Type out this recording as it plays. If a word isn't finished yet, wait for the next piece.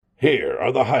Here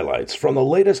are the highlights from the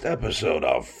latest episode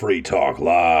of Free Talk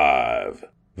Live.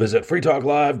 Visit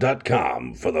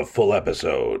freetalklive.com for the full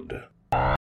episode.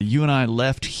 You and I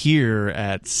left here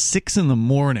at 6 in the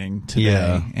morning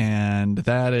today, and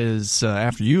that is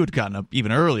after you had gotten up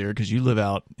even earlier because you live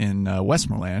out in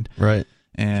Westmoreland. Right.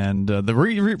 And the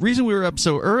reason we were up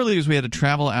so early is we had to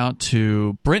travel out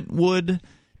to Brentwood,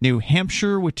 New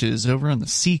Hampshire, which is over on the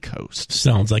seacoast.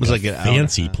 Sounds like a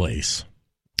fancy place.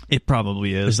 It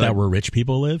probably is. Is that where rich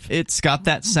people live? It's got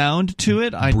that sound to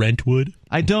it. Brentwood?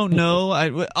 I don't know.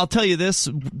 I'll tell you this.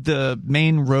 The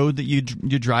main road that you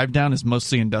drive down is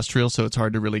mostly industrial, so it's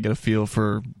hard to really get a feel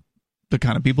for the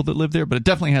kind of people that live there, but it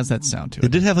definitely has that sound to it.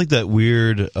 It did have like that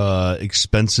weird,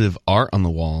 expensive art on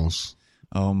the walls.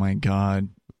 Oh, my God.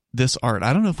 This art.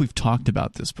 I don't know if we've talked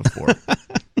about this before.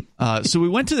 So we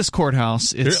went to this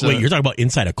courthouse. Wait, you're talking about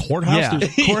inside a courthouse?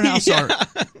 Yeah, courthouse art.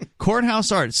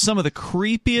 Courthouse art. Some of the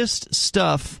creepiest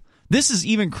stuff. This is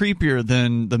even creepier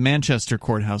than the Manchester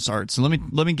courthouse art. So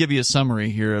let me give you a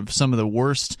summary here of some of the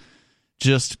worst,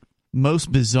 just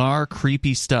most bizarre,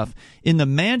 creepy stuff. In the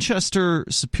Manchester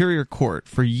Superior Court,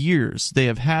 for years, they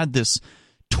have had this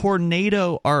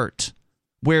tornado art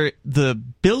where the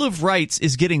Bill of Rights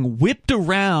is getting whipped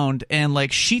around and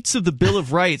like sheets of the Bill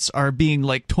of Rights are being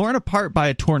like torn apart by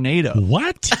a tornado.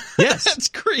 What? Yes. That's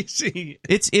crazy.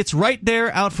 It's right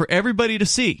there out for everybody to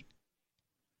see.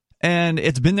 And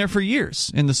it's been there for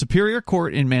years in the Superior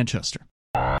Court in Manchester.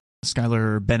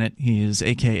 Skylar Bennett, he is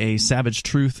a.k.a. Savage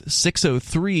Truth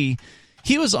 603.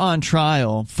 He was on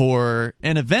trial for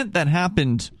an event that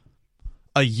happened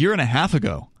a year and a half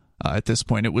ago. At this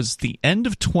point, it was the end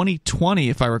of 2020,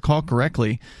 if I recall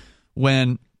correctly,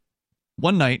 when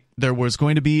one night there was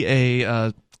going to be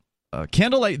a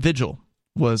candlelight vigil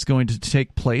was going to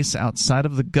take place outside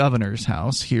of the governor's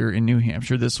house here in New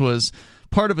Hampshire. This was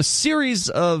part of a series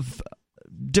of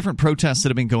different protests that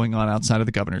have been going on outside of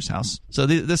the governor's house. So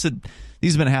these have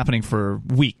been happening for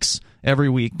weeks. Every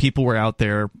week, people were out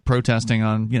there protesting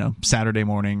on Saturday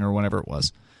morning or whenever it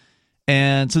was.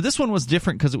 And so this one was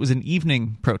different because it was an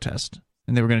evening protest,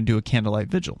 and they were going to do a candlelight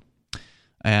vigil.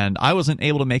 And I wasn't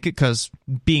able to make it because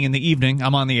being in the evening,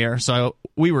 I'm on the air, so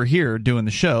we were here doing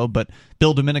the show, but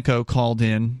Bill Domenico called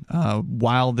in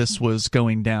while this was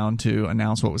going down to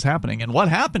announce what was happening. And what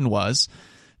happened was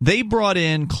they brought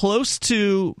in close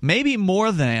to maybe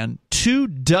more than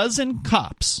 24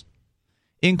 cops,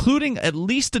 including at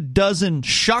least a dozen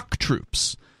shock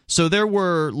troops. So there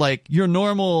were like your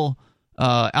normal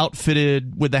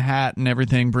outfitted with the hat and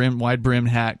everything, wide-brimmed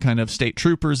hat kind of state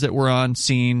troopers that were on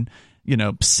scene,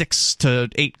 6 to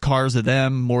 8 cars of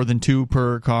them, more than 2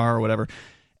 per car or whatever.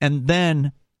 And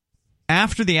then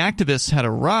after the activists had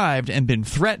arrived and been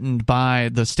threatened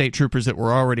by the state troopers that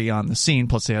were already on the scene,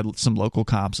 plus they had some local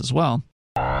cops as well.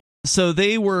 So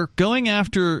they were going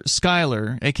after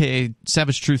Skylar, a.k.a.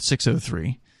 Savage Truth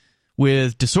 603,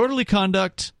 with disorderly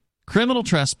conduct, criminal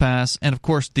trespass, and, of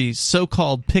course, the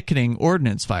so-called picketing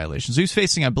ordinance violations. He was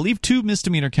facing, I believe, 2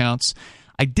 misdemeanor counts.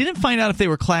 I didn't find out if they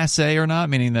were Class A or not,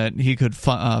 meaning that he could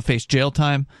face jail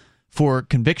time for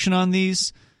conviction on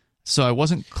these, so I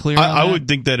wasn't clear on that. I would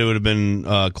think that it would have been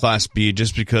Class B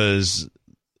just because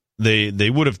they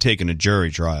would have taken a jury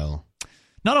trial.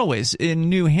 Not always. In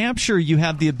New Hampshire, you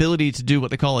have the ability to do what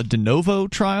they call a de novo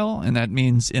trial, and that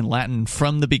means in Latin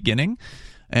from the beginning.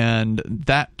 And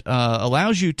that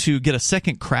allows you to get a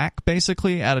second crack,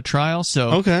 basically, at a trial.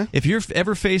 So if you're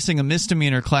ever facing a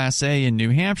misdemeanor Class A in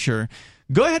New Hampshire,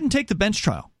 go ahead and take the bench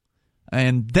trial.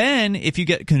 And then if you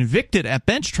get convicted at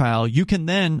bench trial, you can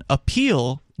then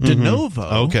appeal de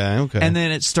novo. Okay. And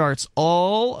then it starts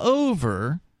all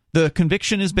over. The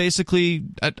conviction is basically,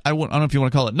 I don't know if you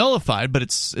want to call it nullified, but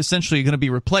it's essentially going to be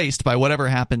replaced by whatever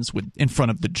happens in front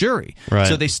of the jury. Right.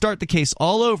 So they start the case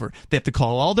all over. They have to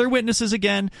call all their witnesses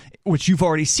again, which you've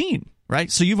already seen, right?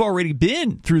 So you've already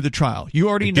been through the trial. You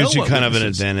already know what gives you kind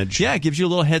witnesses. of an advantage. Yeah, it gives you a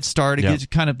little head start. It gives,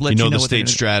 kind of lets you know the what state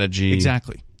strategy.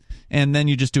 Exactly. And then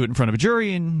you just do it in front of a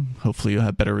jury, and hopefully you'll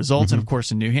have better results. And, of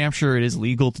course, in New Hampshire, it is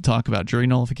legal to talk about jury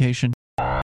nullification.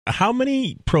 How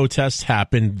many protests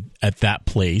happened at that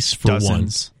place for Dozens.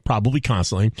 once? Probably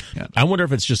constantly. Yeah. I wonder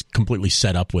if it's just completely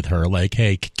set up with her. Like,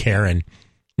 hey, Karen,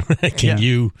 can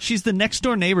you... She's the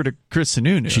next-door neighbor to Chris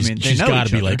Sununu. She's got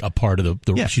to be like a part of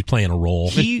the she's playing a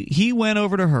role. He went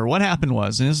over to her. What happened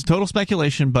was, and this is total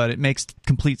speculation, but it makes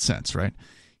complete sense, right?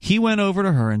 He went over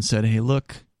to her and said, hey,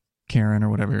 look, Karen,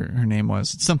 or whatever her name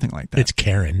was. It's something like that. It's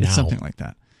Karen now. It's something like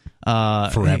that.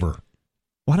 Forever. Hey,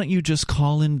 why don't you just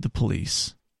call in the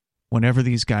police whenever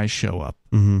these guys show up?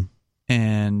 Mm-hmm.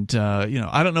 And,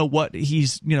 I don't know what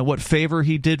what favor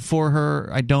he did for her.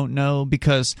 I don't know,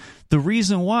 because the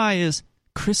reason why is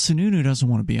Chris Sununu doesn't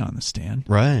want to be on the stand.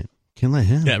 Right. Can't let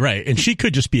him. Yeah, right. And she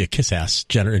could just be a kiss-ass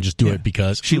Jenner and just do it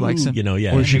because she likes him.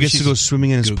 Yeah. Or she gets to go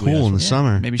swimming in his pool in the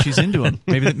summer. Maybe she's into him.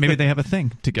 Maybe they have a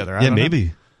thing together. I don't know.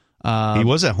 Maybe. He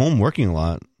was at home working a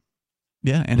lot.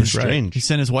 Yeah, and strange. He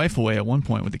sent his wife away at one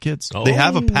point with the kids. They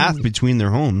have a path between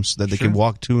their homes that they can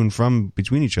walk to and from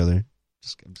between each other.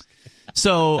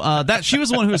 So that she was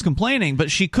the one who was complaining, but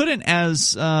she couldn't,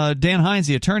 as Dan Hines,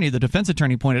 the attorney, the defense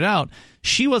attorney, pointed out,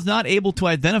 she was not able to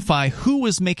identify who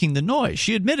was making the noise.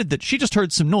 She admitted that she just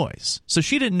heard some noise. So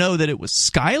she didn't know that it was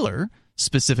Skyler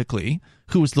specifically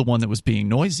who was the one that was being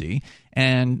noisy.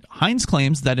 And Hines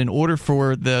claims that in order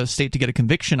for the state to get a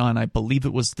conviction on, I believe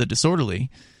it was the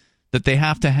disorderly, that they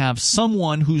have to have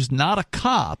someone who's not a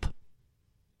cop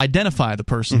identify the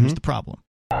person who's the problem.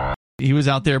 He was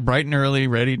out there bright and early,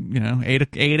 ready,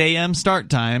 8 a.m. start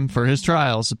time for his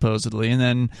trial, supposedly, and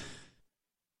then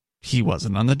he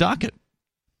wasn't on the docket.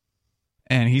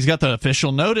 And he's got the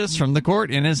official notice from the court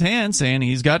in his hand saying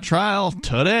he's got trial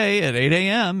today at 8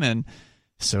 a.m. And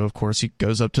so, of course, he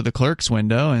goes up to the clerk's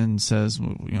window and says,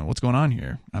 what's going on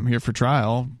here? I'm here for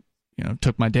trial.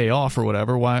 Took my day off or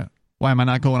whatever. Why am I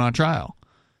not going on trial?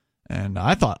 And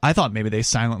I thought maybe they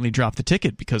silently dropped the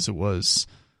ticket because it was,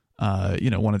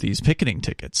 one of these picketing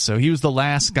tickets. So he was the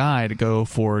last guy to go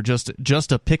for just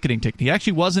a picketing ticket. He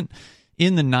actually wasn't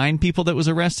in the 9 people that was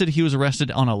arrested. He was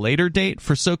arrested on a later date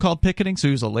for so-called picketing. So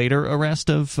he was a later arrest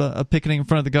of picketing in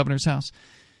front of the governor's house.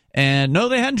 And no,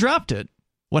 they hadn't dropped it.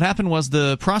 What happened was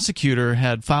the prosecutor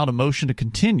had filed a motion to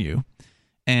continue,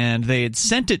 and they had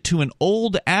sent it to an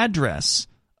old address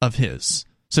of his.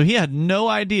 So he had no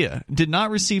idea, did not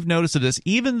receive notice of this,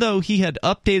 even though he had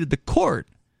updated the court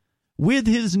with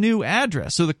his new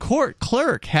address. So the court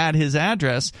clerk had his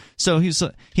address. So he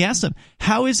asked him,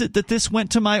 how is it that this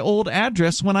went to my old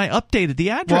address when I updated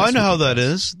the address? Well, I know how that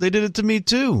is. They did it to me,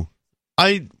 too.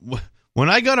 When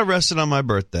I got arrested on my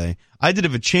birthday, I did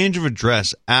a change of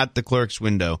address at the clerk's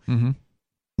window. Mm-hmm.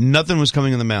 Nothing was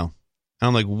coming in the mail. And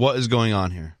I'm like, what is going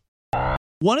on here?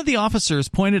 One of the officers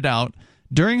pointed out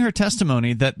during her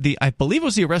testimony that I believe it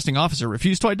was the arresting officer,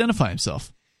 refused to identify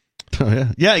himself. Oh,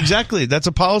 yeah. Yeah, exactly. That's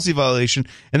a policy violation.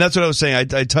 And that's what I was saying.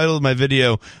 I titled my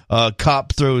video,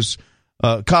 Cop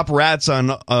Rats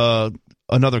on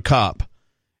Another Cop.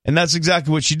 And that's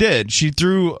exactly what she did. She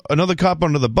threw another cop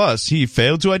under the bus. He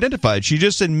failed to identify it. She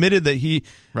just admitted that he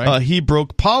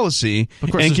broke policy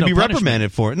and can be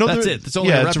reprimanded for it. No, that's it. It's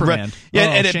only a reprimand.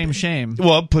 Shame.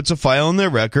 Well, it puts a file on their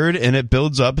record, and it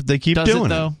builds up if they keep doing it.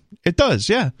 Though? It does,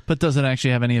 yeah. But does it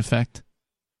actually have any effect?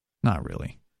 Not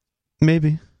really.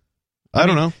 Maybe. I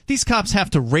don't know. These cops have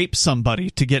to rape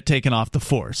somebody to get taken off the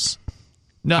force.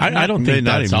 No, I don't think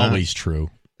that's always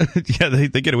true. Yeah, they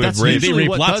get away with rape. They rape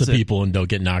lots of people and don't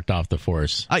get knocked off the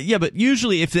force. Yeah, but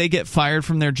usually if they get fired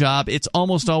from their job, it's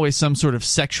almost always some sort of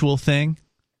sexual thing.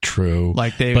 True.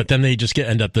 But then they just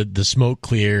end up, the smoke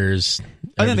clears.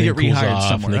 And then they get rehired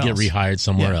somewhere else. They get rehired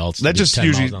somewhere else. That just 10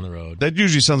 usually miles on the road. That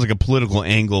usually sounds like a political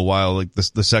angle, while like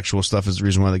the sexual stuff is the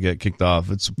reason why they get kicked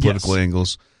off. It's political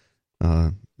angles.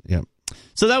 Yeah.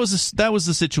 So that was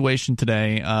the situation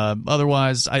today.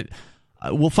 Otherwise,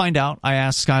 we'll find out. I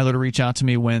asked Skyler to reach out to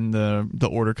me when the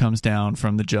order comes down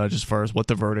from the judge as far as what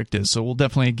the verdict is. So we'll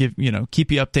definitely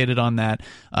keep you updated on that.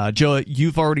 Joe,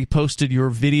 you've already posted your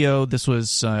video. This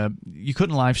was you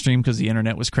couldn't live stream because the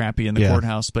internet was crappy in the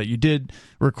courthouse, but you did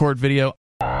record video.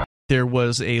 There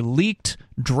was a leaked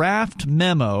draft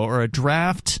memo or a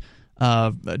draft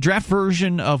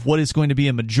version of what is going to be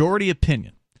a majority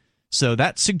opinion. So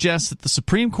that suggests that the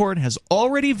Supreme Court has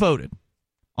already voted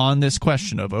on this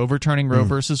question of overturning Roe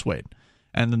versus Wade.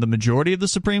 And then the majority of the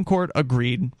Supreme Court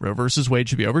agreed Roe versus Wade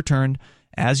should be overturned.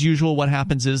 As usual, what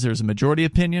happens is there's a majority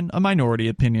opinion, a minority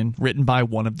opinion written by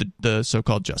one of the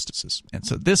so-called justices. And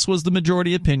so this was the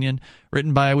majority opinion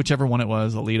written by whichever one it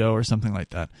was, Alito or something like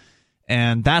that.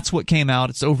 And that's what came out.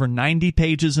 It's over 90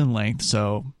 pages in length.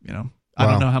 So, I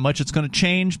don't know how much it's going to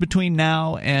change between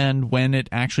now and when it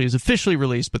actually is officially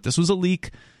released, but this was a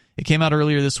leak. It came out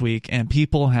earlier this week, and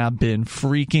people have been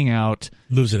freaking out.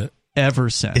 Losing it. Ever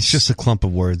since. It's just a clump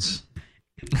of words.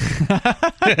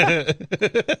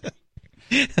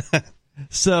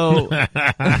 So.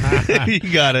 You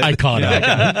got it. I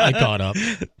caught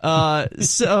up.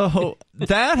 So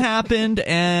that happened,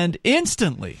 and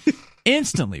instantly,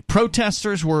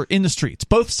 protesters were in the streets,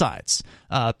 both sides.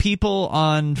 People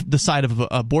on the side of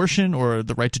abortion or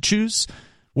the right to choose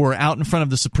were out in front of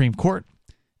the Supreme Court.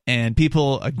 And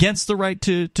people against the right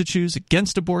to choose,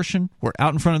 against abortion, were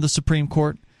out in front of the Supreme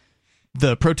Court.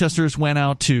 The protesters went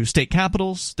out to state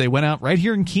capitals. They went out right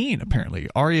here in Keene, apparently.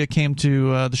 Aria came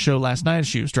to the show last night. As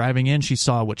she was driving in, she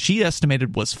saw what she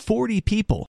estimated was 40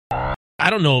 people. I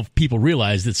don't know if people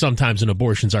realize that sometimes when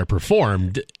abortions are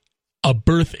performed, a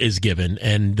birth is given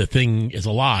and the thing is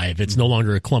alive. It's no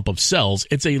longer a clump of cells.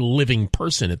 It's a living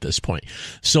person at this point.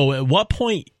 So at what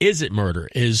point is it murder?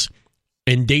 Is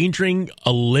endangering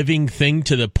a living thing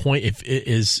to the point if it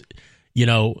is,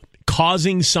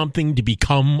 causing something to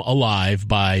become alive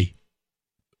by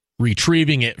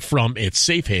retrieving it from its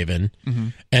safe haven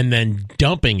and then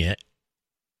dumping it,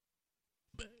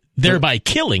 thereby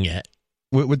killing it.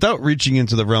 Without reaching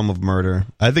into the realm of murder,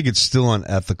 I think it's still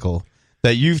unethical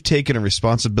that you've taken a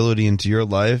responsibility into your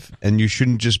life and you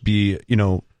shouldn't just be,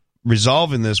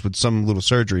 resolving this with some little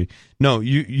surgery. No,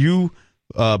 you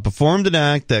performed an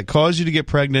act that caused you to get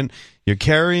pregnant. You're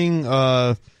carrying,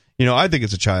 I think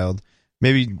it's a child.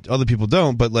 Maybe other people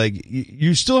don't, but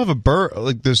you still have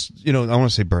this, I want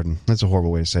to say burden. That's a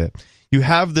horrible way to say it. You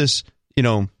have this,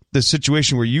 this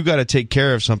situation where you got to take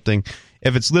care of something.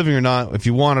 If it's living or not, if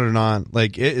you want it or not,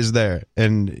 it is there.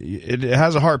 And it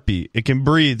has a heartbeat. It can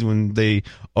breathe when they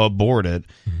abort it.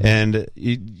 And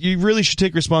you really should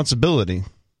take responsibility.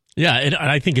 Yeah, and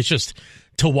I think it's just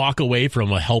to walk away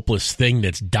from a helpless thing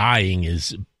that's dying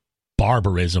is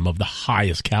barbarism of the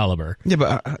highest caliber. Yeah,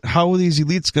 but how are these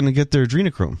elites going to get their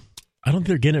adrenochrome? I don't think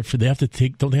they're getting it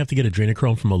don't they have to get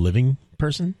adrenochrome from a living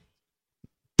person?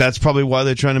 That's probably why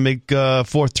they're trying to make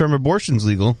fourth-term abortions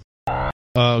legal.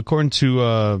 According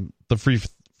to the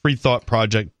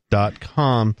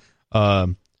freethoughtproject.com,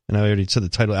 and I already said the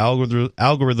title,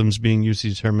 algorithms being used to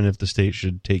determine if the state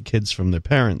should take kids from their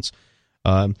parents.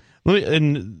 And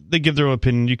they give their own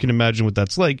opinion. You can imagine what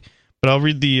that's like. But I'll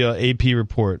read the AP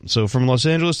report. So from Los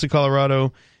Angeles to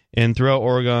Colorado and throughout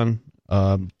Oregon,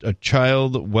 as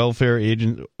child welfare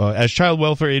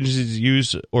agencies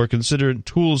use or consider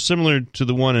tools similar to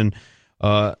the one in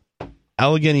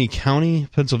Allegheny County,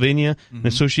 Pennsylvania, an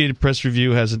Associated Press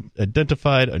review has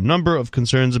identified a number of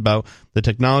concerns about the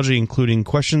technology, including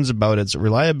questions about its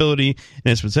reliability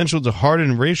and its potential to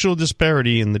harden racial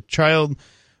disparity in the child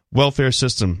welfare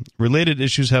system. Related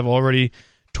issues have already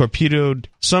torpedoed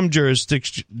some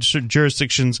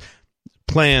jurisdictions'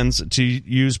 plans to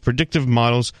use predictive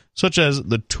models, such as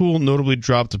the tool notably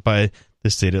dropped by the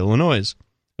state of Illinois.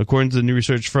 According to the new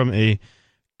research from a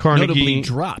Carnegie... Notably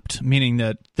dropped, meaning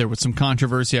that there was some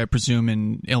controversy, I presume,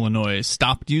 in Illinois.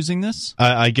 Stopped using this?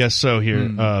 I guess so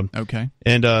here. Okay.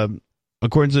 And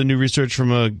according to the new research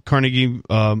from a Carnegie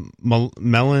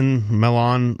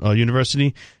Mellon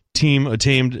University team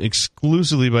attained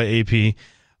exclusively by AP,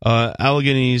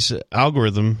 Allegheny's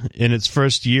algorithm in its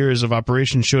first years of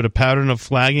operation showed a pattern of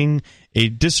flagging a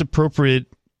disproportionate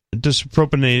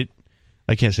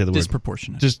I can't say the word.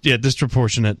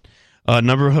 Disproportionate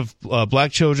number of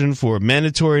black children for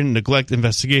mandatory neglect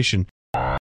investigation.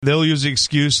 They'll use the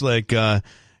excuse we got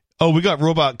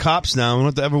robot cops now. We don't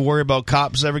have to ever worry about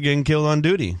cops ever getting killed on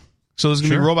duty. So there's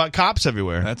going to be robot cops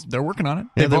everywhere. They're working on it.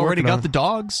 Yeah, They've already got the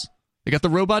dogs. They got the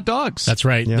robot dogs. That's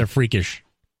right. Yeah. They're freakish.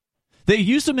 They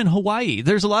used them in Hawaii.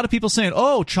 There's a lot of people saying,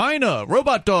 China,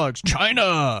 robot dogs,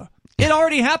 China. It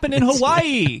already happened in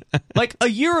Hawaii like a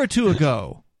year or two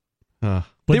ago. What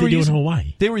did they do in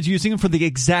Hawaii? They were using them for the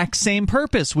exact same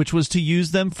purpose, which was to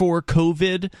use them for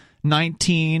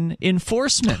COVID-19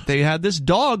 enforcement. They had this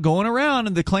dog going around,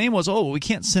 and the claim was, we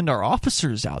can't send our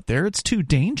officers out there. It's too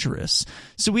dangerous.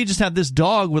 So we just have this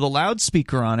dog with a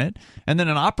loudspeaker on it, and then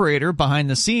an operator behind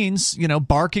the scenes,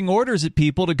 barking orders at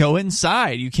people to go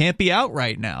inside. You can't be out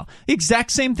right now. The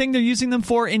exact same thing they're using them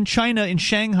for in China, in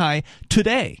Shanghai,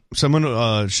 today.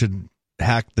 Someone should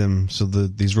hack them so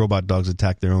these robot dogs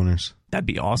attack their owners. That'd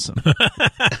be awesome.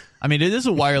 I mean, it is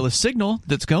a wireless signal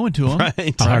that's going to them.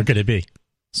 Right. How hard could it be?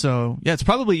 So, yeah, it's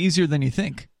probably easier than you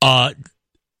think.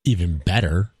 Even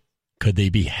better, could they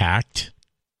be hacked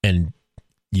and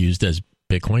used as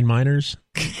Bitcoin miners?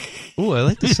 Oh, I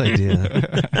like this idea.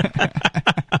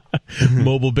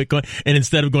 Mobile Bitcoin. And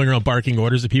instead of going around barking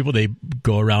orders at people, they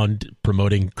go around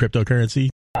promoting cryptocurrency.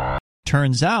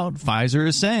 Turns out, Pfizer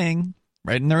is saying,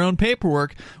 right in their own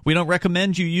paperwork, we don't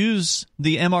recommend you use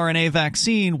the mRNA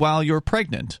vaccine while you're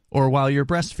pregnant or while you're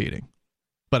breastfeeding.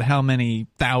 But how many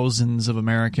thousands of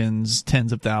Americans,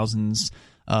 tens of thousands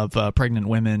of pregnant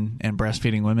women and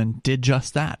breastfeeding women did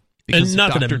just that? Because the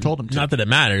doctor told them to. Not that it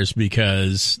matters,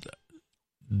 because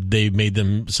they made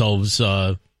themselves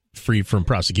free from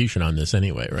prosecution on this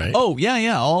anyway, right? Oh,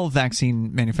 yeah. All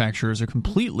vaccine manufacturers are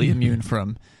completely immune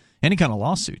from any kind of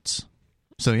lawsuits.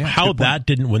 So, yeah.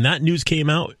 When that news came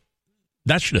out,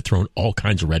 that should have thrown all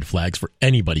kinds of red flags for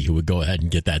anybody who would go ahead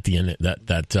and get that DNA.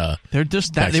 They're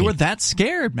just that they were that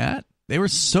scared, Matt. They were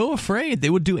so afraid they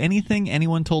would do anything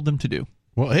anyone told them to do.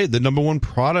 Well, hey, the number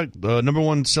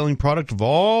one selling product of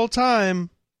all time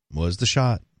was the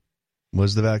shot,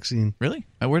 was the vaccine. Really?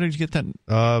 Where did you get that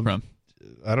from?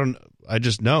 I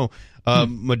just know.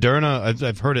 Moderna,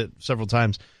 I've heard it several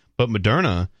times, but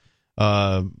Moderna.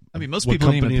 Most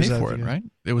people didn't even pay for it, right?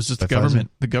 It was just the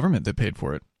government that paid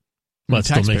for it. Well,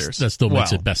 that still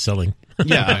makes it best selling.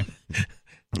 Yeah.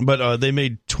 But they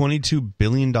made $22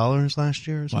 billion last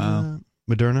year. Wow.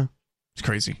 Moderna. It's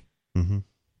crazy.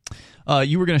 Mm-hmm.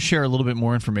 You were going to share a little bit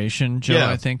more information, Joe,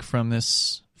 I think, from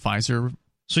this Pfizer.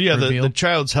 So, the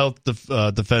Child's Health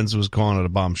Defense was calling it a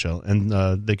bombshell.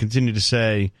 And they continue to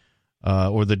say,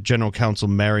 or the General Counsel,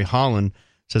 Mary Holland,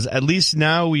 says, at least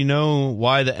now we know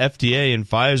why the FDA and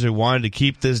Pfizer wanted to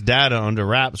keep this data under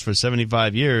wraps for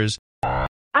 75 years.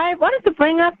 I wanted to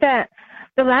bring up that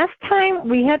the last time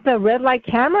we had the red light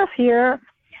cameras here,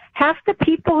 half the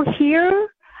people here,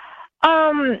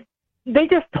 they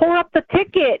just tore up the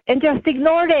ticket and just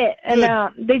ignored it.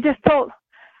 And they just told,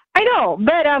 I know,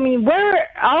 but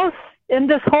where else in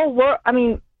this whole world,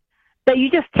 that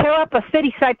you just tear up a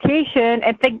city citation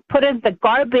and put in the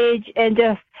garbage and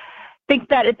just think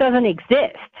that it doesn't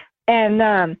exist.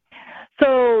 And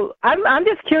so I'm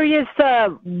just curious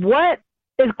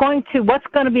what's going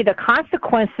to be the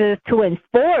consequences to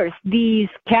enforce these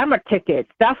camera tickets.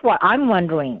 That's what I'm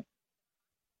wondering.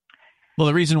 Well,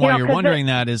 the reason why you're wondering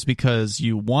that is because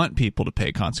you want people to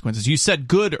pay consequences. You said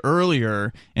good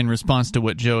earlier in response to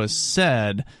what Joe has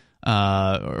said,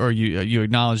 or you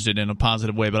acknowledged it in a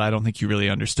positive way, but I don't think you really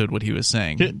understood what he was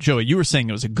saying. Joey, you were saying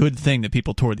it was a good thing that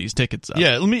people tore these tickets up.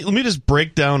 Yeah, let me just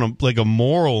break down a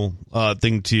moral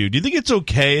thing to you. Do you think it's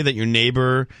okay that your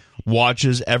neighbor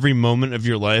watches every moment of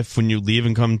your life when you leave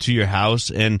and come to your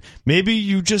house, and maybe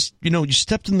you just you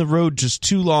stepped in the road just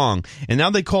too long, and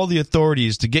now they call the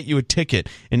authorities to get you a ticket,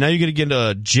 and now you're going to get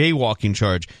a jaywalking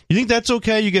charge? You think that's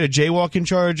okay? You get a jaywalking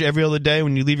charge every other day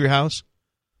when you leave your house?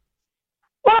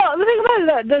 Well, the thing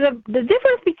about it, the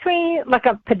difference between like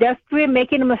a pedestrian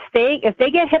making a mistake, if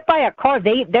they get hit by a car,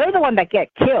 they're the one that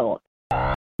get killed.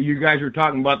 You guys were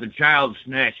talking about the child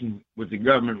snatching with the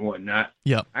government and whatnot.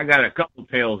 Yep. I got a couple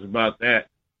tales about that.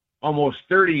 Almost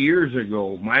 30 years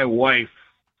ago, my wife,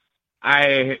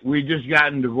 we just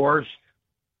gotten divorced,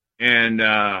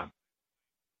 and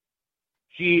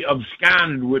she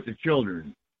absconded with the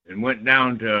children and went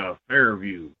down to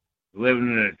Fairview,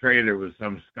 living in a trailer with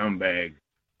some scumbag.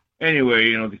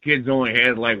 Anyway, the kids only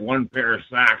had like one pair of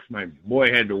socks. My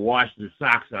boy had to wash the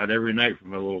socks out every night for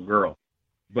my little girl.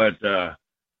 But the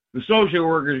social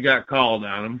workers got called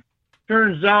on them.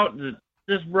 Turns out that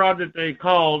this broad that they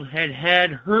called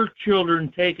had her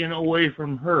children taken away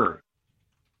from her.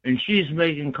 And she's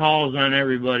making calls on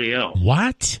everybody else.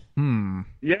 What?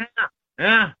 Yeah.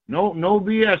 No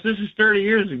BS. This is 30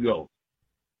 years ago.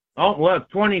 Oh, well,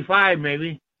 25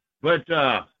 maybe. But,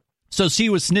 so she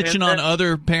was snitching on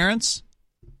other parents?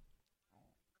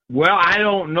 Well, I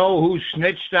don't know who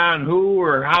snitched on who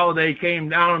or how they came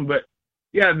down, but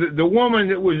yeah, the woman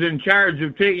that was in charge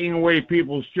of taking away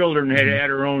people's children had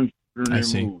her own children removed.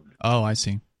 See. Oh, I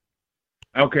see.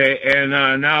 Okay, and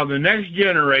now the next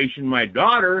generation, my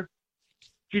daughter,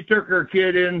 she took her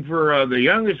kid in for the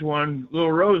youngest one,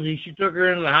 little Rosie. She took her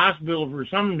into the hospital for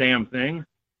some damn thing,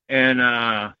 and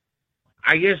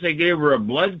I guess they gave her a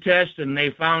blood test, and they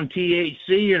found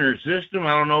THC in her system.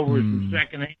 I don't know if it was from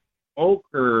secondhand smoke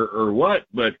or what,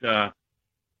 but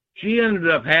she ended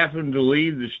up having to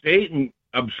leave the state and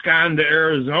abscond to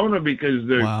Arizona because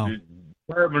the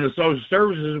Department of Social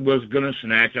Services was going to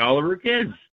snatch all of her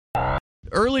kids.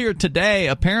 Earlier today,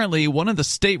 apparently, one of the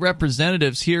state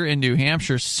representatives here in New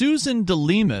Hampshire, Susan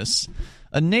DeLemus,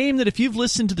 a name that if you've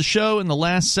listened to the show in the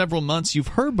last several months, you've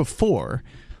heard before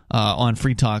on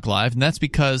Free Talk Live, and that's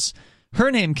because her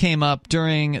name came up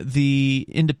during the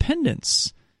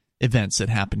independence events that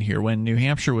happened here when New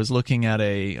Hampshire was looking at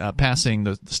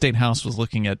the state house was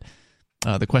looking at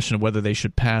the question of whether they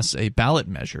should pass a ballot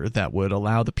measure that would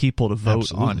allow the people to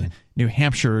vote on New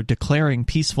Hampshire declaring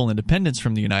peaceful independence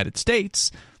from the United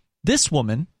States. This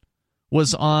woman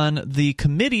was on the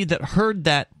committee that heard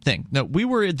that thing. Now, we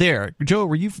were there. Joe,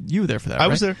 were you were there for that, I right?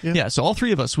 was there, yeah. Yeah, so all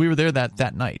three of us, we were there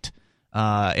that night.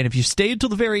 And if you stayed till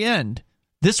the very end,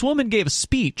 this woman gave a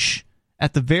speech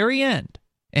at the very end.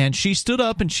 And she stood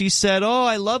up and she said,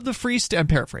 I love the Free State. I'm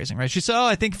paraphrasing, right? She said,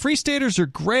 I think Free Staters are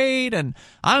great and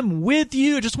I'm with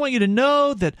you. I just want you to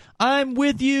know that I'm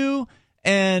with you.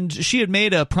 And she had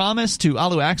made a promise to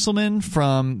Alu Axelman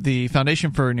from the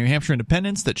Foundation for New Hampshire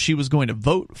Independence that she was going to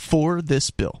vote for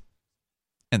this bill.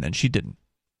 and then she didn't.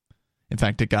 In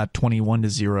fact, it got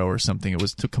 21-0 or something. It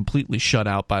was completely shut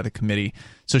out by the committee.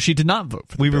 So she did not vote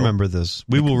for the bill. We remember this.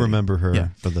 We will remember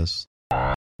her for this.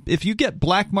 If you get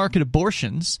black market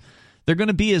abortions, they're going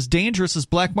to be as dangerous as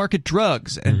black market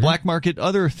drugs and black market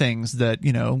other things that,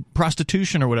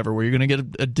 prostitution or whatever, where you're going to get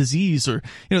a disease or,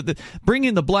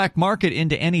 bringing the black market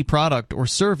into any product or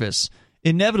service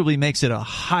inevitably makes it a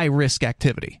high-risk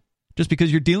activity. Just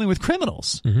because you're dealing with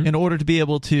criminals in order to be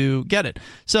able to get it.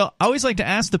 So I always like to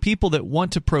ask the people that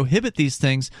want to prohibit these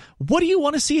things, what do you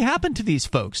want to see happen to these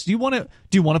folks? Do you want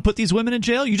to put these women in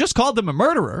jail? You just called them a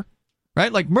murderer,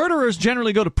 right? Like, murderers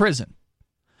generally go to prison.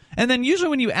 And then usually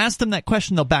when you ask them that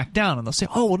question, they'll back down and they'll say,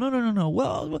 oh, well,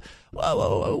 no.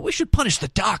 Well, we should punish the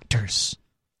doctors.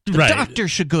 The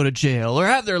doctors should go to jail or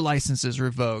have their licenses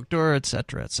revoked or et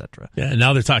cetera, et cetera. Yeah, and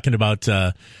now they're talking about...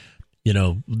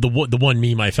 the one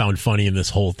meme I found funny in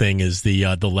this whole thing is the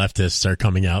leftists are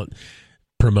coming out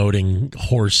promoting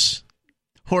horse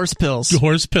pills, yeah,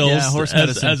 horse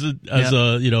medicine as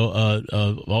a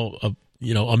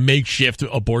makeshift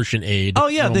abortion aid. Oh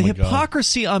yeah, the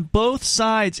hypocrisy on both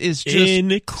sides is just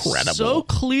incredible, so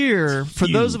clear for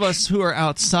those of us who are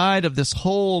outside of this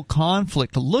whole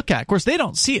conflict to look at. Of course, they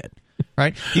don't see it.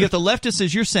 Right? You got the leftists,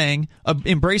 as you're saying,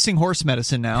 embracing horse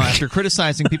medicine now after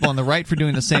criticizing people on the right for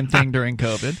doing the same thing during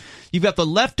COVID. You've got the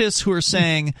leftists who are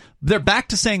saying they're back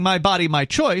to saying my body, my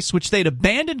choice, which they'd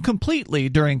abandoned completely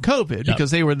during COVID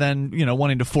because they were then,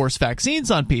 wanting to force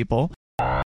vaccines on people.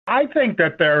 I think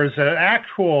that there is an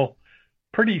actual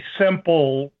pretty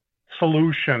simple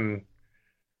solution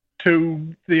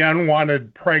to the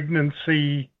unwanted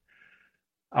pregnancy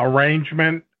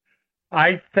arrangement.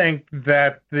 I think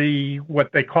that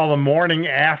what they call the morning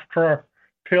after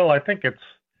pill, I think it's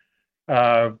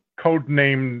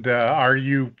codenamed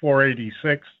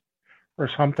RU486 or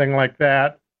something like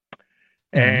that.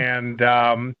 And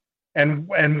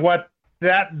what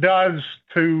that does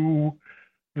to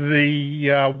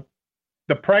the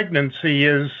pregnancy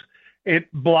is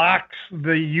it blocks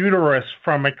the uterus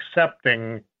from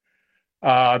accepting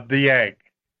the egg.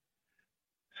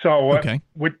 So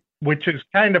which is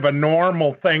kind of a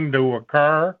normal thing to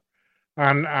occur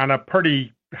on a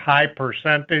pretty high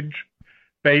percentage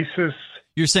basis.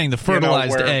 You're saying the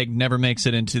fertilized egg never makes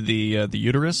it into the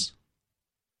uterus?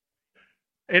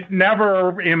 It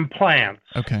never implants.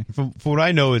 Okay. For what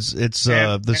I know, it's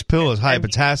this pill is high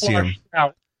potassium.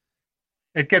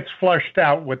 It gets flushed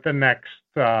out with the next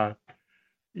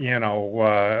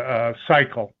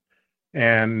cycle.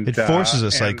 And it forces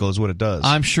a cycle is what it does.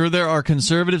 I'm sure there are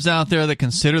conservatives out there that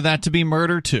consider that to be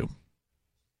murder too.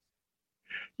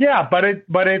 Yeah, but it's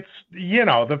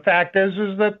the fact is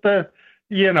that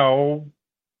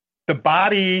the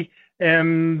body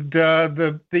and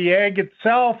the egg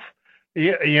itself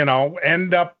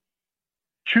end up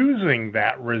choosing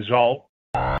that result.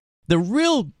 The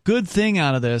real good thing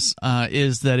out of this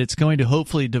is that it's going to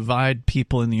hopefully divide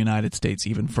people in the United States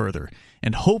even further.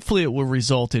 And hopefully it will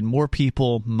result in more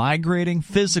people migrating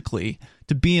physically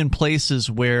to be in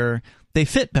places where they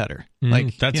fit better.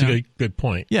 That's a good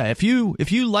point. Yeah, if you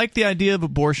like the idea of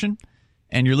abortion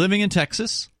and you're living in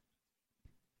Texas,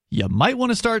 you might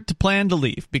want to start to plan to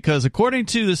leave. Because according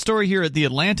to the story here at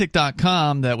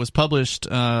theatlantic.com that was published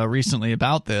recently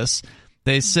about this,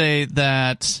 they say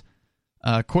that...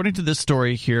 according to this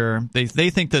story here, they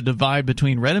think the divide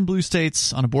between red and blue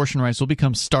states on abortion rights will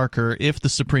become starker if the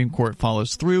Supreme Court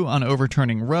follows through on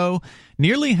overturning Roe.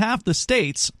 Nearly half the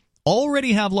states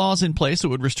already have laws in place that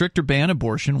would restrict or ban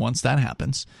abortion once that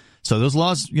happens. So those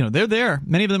laws, they're there.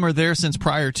 Many of them are there since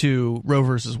prior to Roe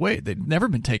versus Wade. They've never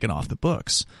been taken off the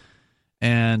books.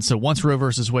 And so once Roe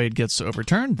versus Wade gets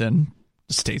overturned, then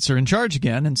the states are in charge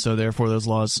again, and so therefore those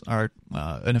laws are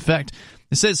in effect.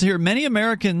 It says here, many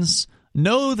Americans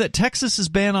know that Texas's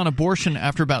ban on abortion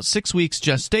after about 6 weeks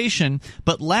gestation,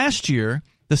 but last year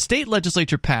the state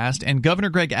legislature passed and Governor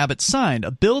Greg Abbott signed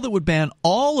a bill that would ban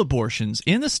all abortions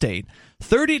in the state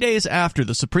 30 days after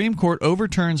the Supreme Court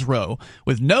overturns Roe,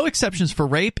 with no exceptions for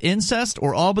rape, incest,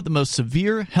 or all but the most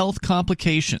severe health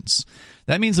complications.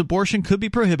 That means abortion could be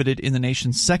prohibited in the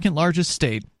nation's second largest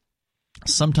state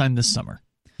sometime this summer.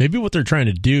 Maybe what they're trying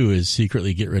to do is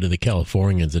secretly get rid of the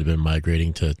Californians that have been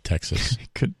migrating to Texas.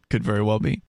 Could very well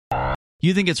be.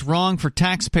 You think it's wrong for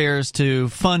taxpayers to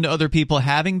fund other people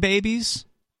having babies?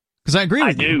 Because I agree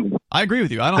with you. I agree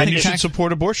with you. I don't think you should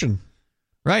support abortion.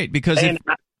 Right, because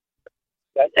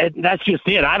that's just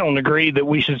it. I don't agree that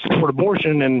we should support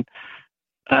abortion, and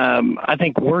I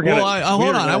think we're going to... Well,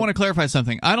 hold on. I want to clarify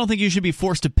something. I don't think you should be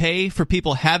forced to pay for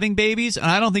people having babies, and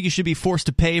I don't think you should be forced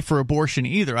to pay for abortion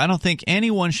either. I don't think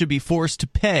anyone should be forced to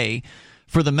pay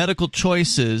for the medical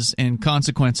choices and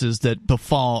consequences that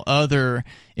befall other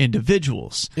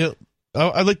individuals.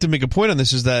 I'd like to make a point on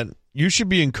this, is that you should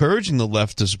be encouraging the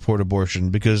left to support abortion,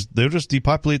 because they'll just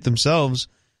depopulate themselves,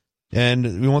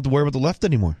 and we won't have to worry about the left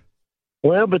anymore.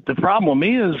 Well, but the problem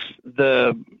is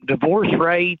the divorce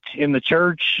rate in the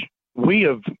church.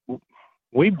 We've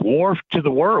dwarfed to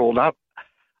the world.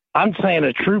 I'm saying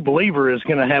a true believer is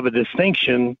going to have a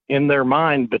distinction in their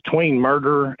mind between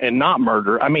murder and not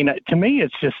murder. I mean, to me,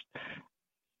 it's just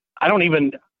I don't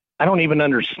even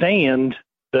understand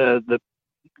that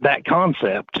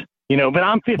concept. You know, but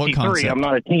I'm 53. I'm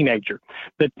not a teenager.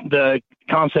 The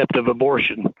concept of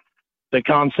abortion, the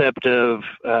concept of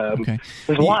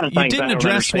there's a lot of things. You didn't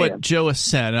address what Joe has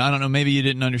said. I don't know. Maybe you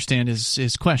didn't understand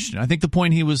his question. I think the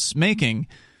point he was making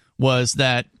was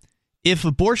that if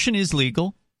abortion is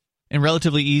legal and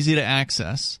relatively easy to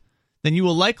access, then you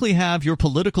will likely have your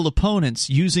political opponents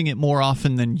using it more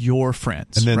often than your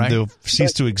friends. And then right? they'll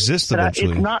cease to exist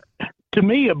eventually. It's not, to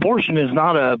me, abortion is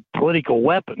not a political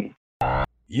weapon.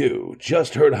 You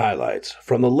just heard highlights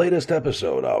from the latest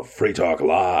episode of Free Talk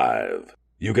Live.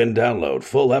 You can download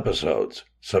full episodes,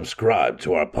 subscribe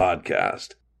to our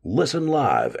podcast, listen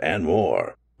live, and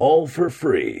more, all for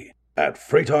free at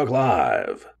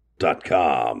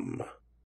freetalklive.com.